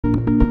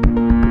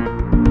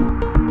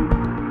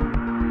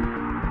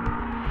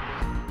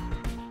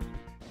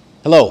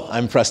Hello,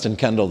 I'm Preston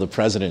Kendall, the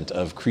president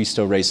of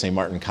Cristo Rey St.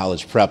 Martin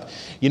College Prep.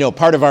 You know,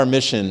 part of our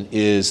mission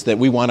is that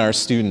we want our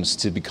students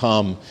to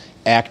become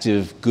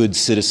active, good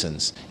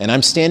citizens. And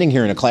I'm standing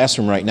here in a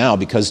classroom right now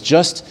because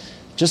just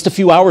a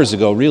few hours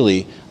ago,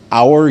 really,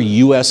 our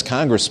U.S.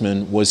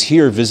 Congressman was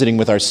here visiting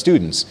with our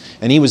students.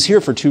 And he was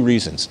here for two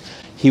reasons.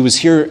 He was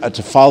here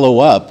to follow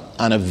up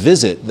on a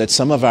visit that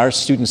some of our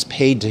students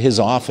paid to his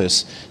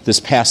office this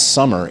past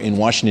summer in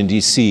Washington,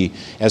 D.C.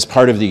 as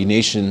part of the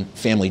Nation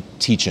Family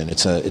Teach-In.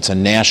 It's a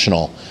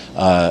national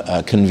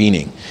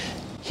convening.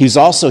 He's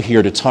also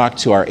here to talk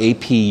to our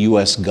AP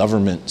U.S.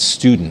 government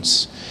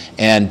students.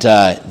 And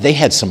they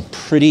had some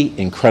pretty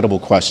incredible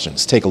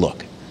questions. Take a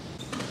look.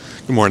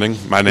 Good morning.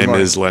 My name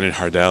is Leonard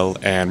Hardell,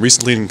 and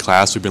recently in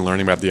class we've been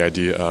learning about the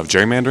idea of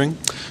gerrymandering.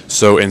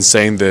 So in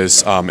saying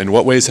this, in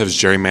what ways has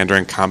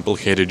gerrymandering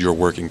complicated your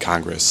work in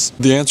Congress?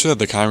 The answer that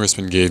the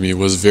Congressman gave me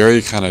was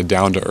very kind of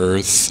down to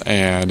earth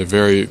and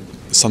very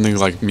something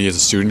like me as a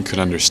student could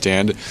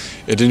understand.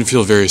 It didn't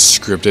feel very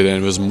scripted,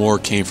 and it was more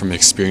came from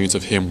experience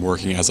of him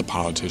working as a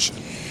politician.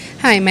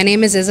 Hi, my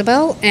name is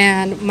Isabel,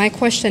 and my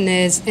question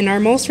is, in our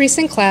most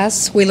recent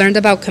class, we learned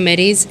about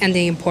committees and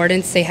the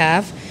importance they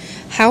have.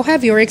 How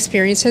have your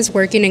experiences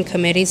working in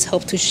committees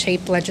helped to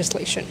shape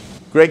legislation?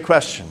 Great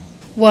question.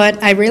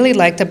 What I really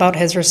liked about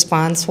his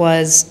response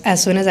was,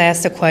 as soon as I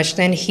asked the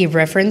question, he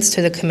referenced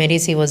to the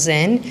committees he was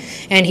in,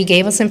 and he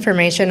gave us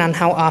information on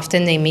how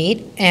often they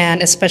meet,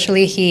 and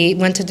especially he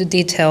went into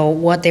detail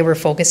what they were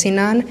focusing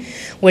on,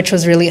 which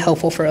was really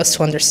helpful for us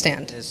to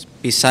understand.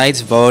 Besides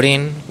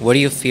voting, what do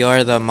you feel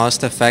are the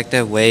most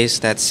effective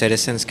ways that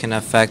citizens can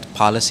affect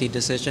policy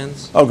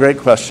decisions? Oh, great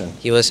question.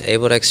 He was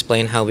able to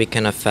explain how we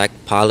can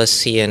affect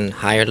policy in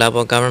higher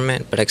level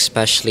government, but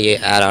especially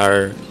at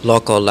our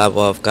local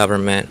level of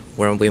government,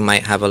 where we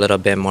might have a little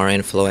bit more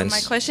influence.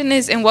 My question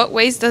is, in what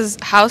ways does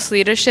House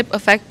leadership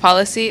affect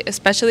policy,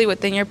 especially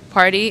within your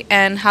party,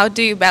 and how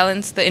do you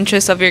balance the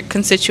interests of your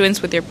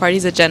constituents with your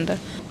party's agenda?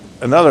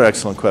 Another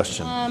excellent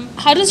question.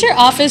 How does your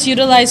office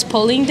utilize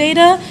polling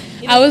data?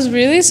 I was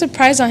really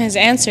surprised on his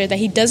answer that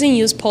he doesn't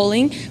use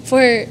polling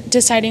for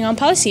deciding on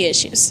policy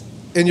issues.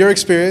 In your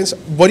experience,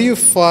 what do you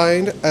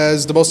find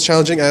as the most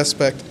challenging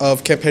aspect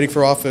of campaigning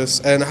for office,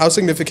 and how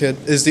significant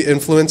is the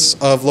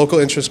influence of local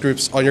interest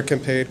groups on your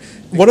campaign?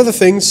 One of the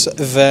things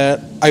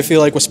that I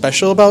feel like was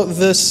special about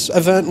this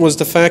event was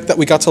the fact that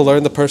we got to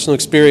learn the personal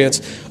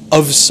experience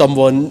of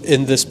someone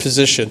in this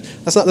position.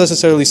 That's not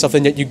necessarily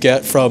something that you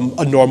get from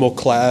a normal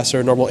class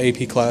or a normal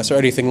AP class or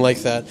anything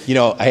like that. You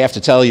know, I have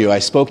to tell you, I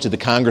spoke to the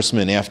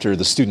congressman after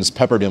the students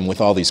peppered him with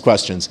all these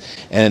questions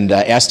and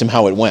asked him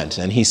how it went.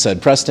 And he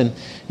said, Preston,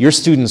 your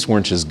students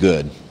weren't just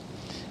good.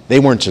 They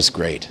weren't just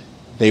great.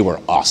 They were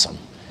awesome.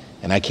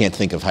 And I can't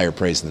think of higher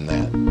praise than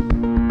that.